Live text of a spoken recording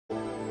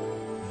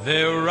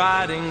They're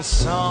writing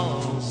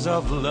songs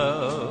of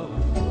love,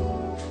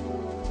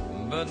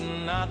 but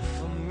not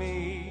for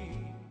me.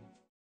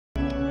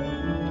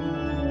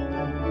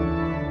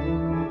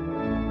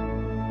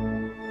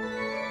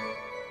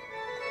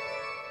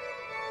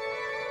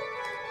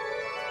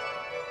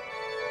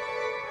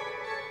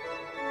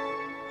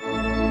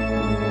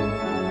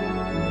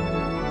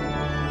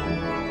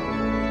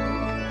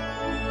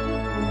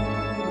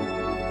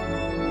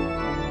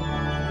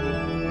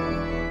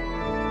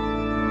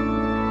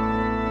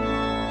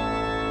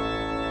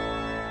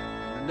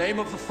 In the name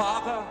of the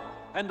Father,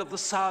 and of the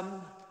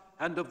Son,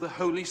 and of the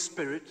Holy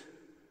Spirit.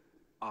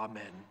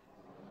 Amen.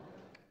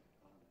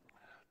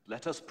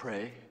 Let us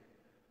pray.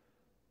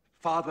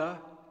 Father,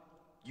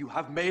 you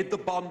have made the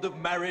bond of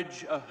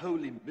marriage a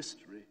holy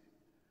mystery,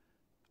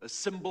 a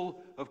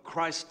symbol of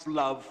Christ's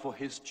love for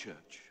his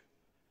church.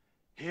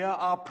 Hear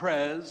our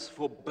prayers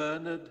for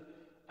Bernard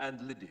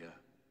and Lydia.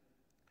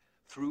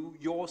 Through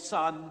your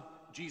Son,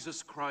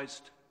 Jesus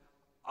Christ,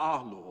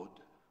 our Lord,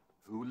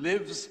 who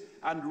lives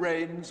and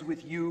reigns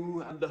with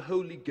you and the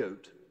Holy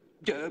Ghost,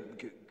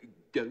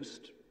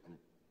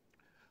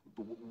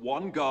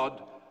 one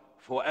God,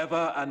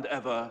 forever and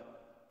ever.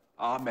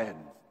 Amen.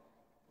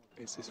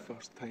 It's his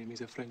first time.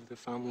 He's a friend of the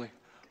family.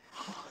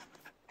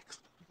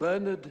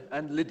 Bernard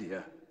and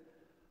Lydia,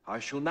 I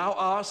shall now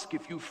ask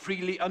if you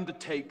freely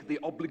undertake the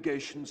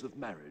obligations of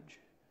marriage.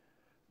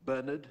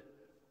 Bernard,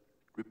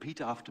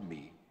 repeat after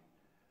me.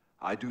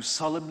 I do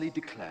solemnly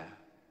declare.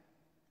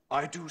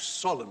 I do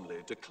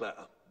solemnly declare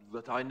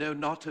That I know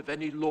not of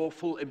any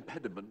lawful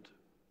impediment.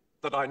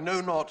 that I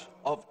know not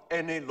of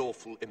any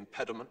lawful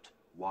impediment.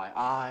 Why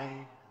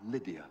I,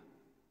 Lydia.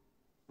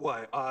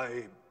 Why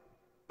I,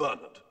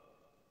 Bernard.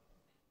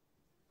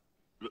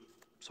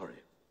 Sorry.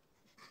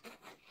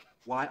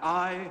 Why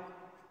I,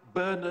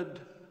 Bernard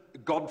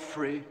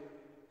Godfrey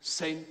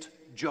St.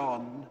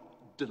 John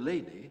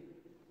Delaney.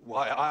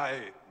 Why I,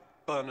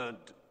 Bernard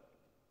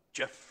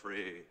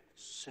Geoffrey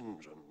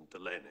ʻsɪnʒən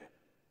Delaney.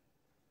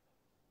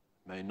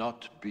 May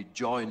not be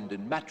joined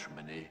in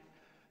matrimony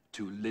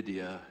to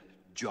Lydia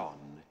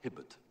John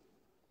Hibbert.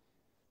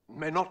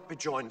 May not be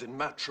joined in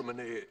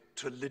matrimony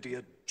to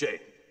Lydia Jane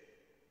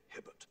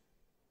Hibbert.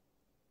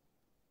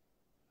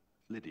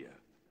 Lydia,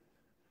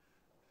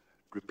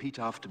 repeat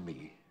after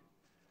me.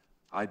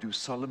 I do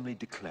solemnly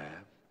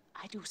declare.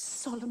 I do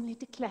solemnly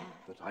declare.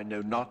 That I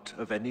know not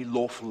of any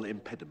lawful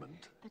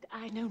impediment. That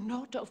I know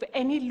not of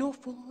any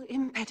lawful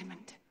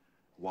impediment.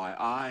 Why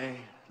I,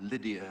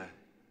 Lydia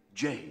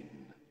Jane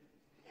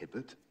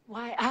Hibbert.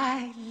 Why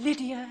I,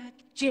 Lydia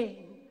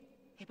Jane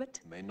Hibbert.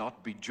 May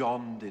not be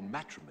joined in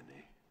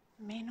matrimony.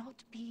 May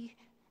not be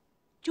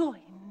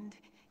joined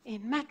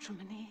in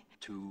matrimony.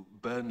 To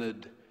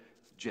Bernard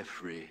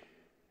Geoffrey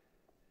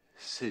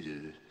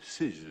ʻsɪnʒən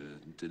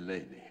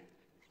Delaney.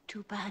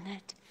 To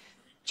Bernard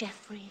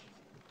Geoffrey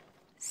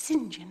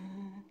ʻsɪnʒən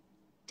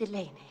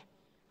Delaney.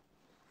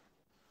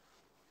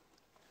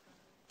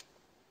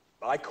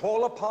 I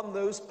call upon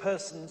those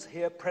persons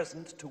here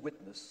present to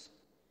witness.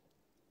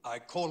 I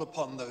call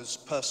upon those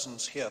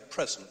persons here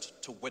present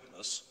to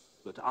witness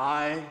that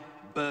I,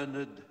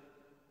 Bernard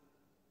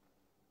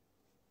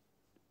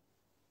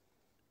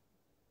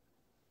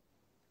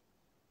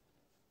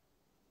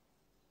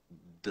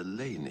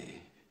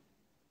Delaney.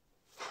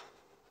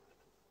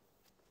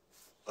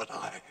 that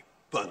I,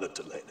 Bernard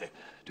Delaney,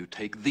 Do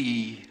take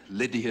thee,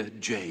 Lydia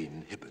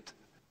Jane Hibbert.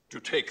 do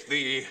take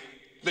thee,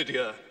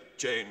 Lydia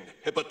Jane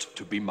Hibbert,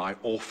 To be my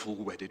awful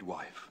wedded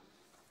wife.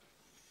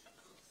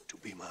 to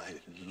be my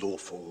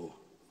lawful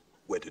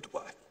wedded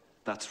wife.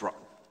 That's right.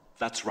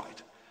 That's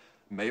right.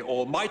 May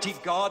Almighty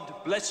God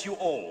bless you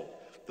all,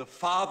 the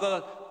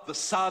Father, the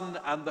Son,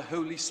 and the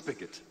Holy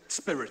Spirit.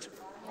 Bravo!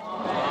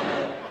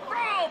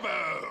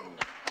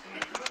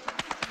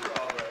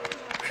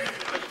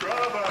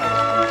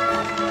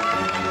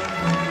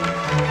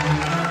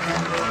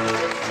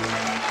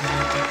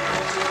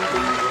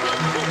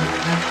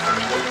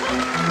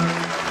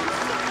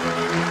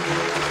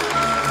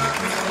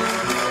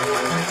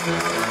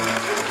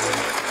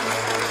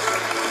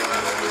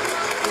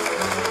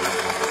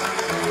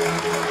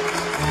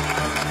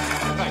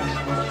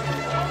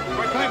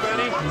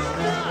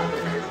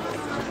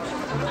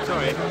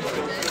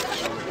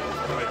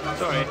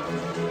 Sorry.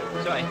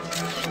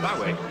 That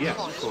way? Yes,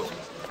 of course.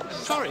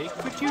 Sorry,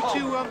 could you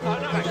two,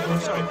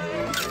 thanks, sorry.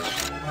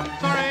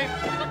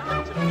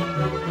 Sorry.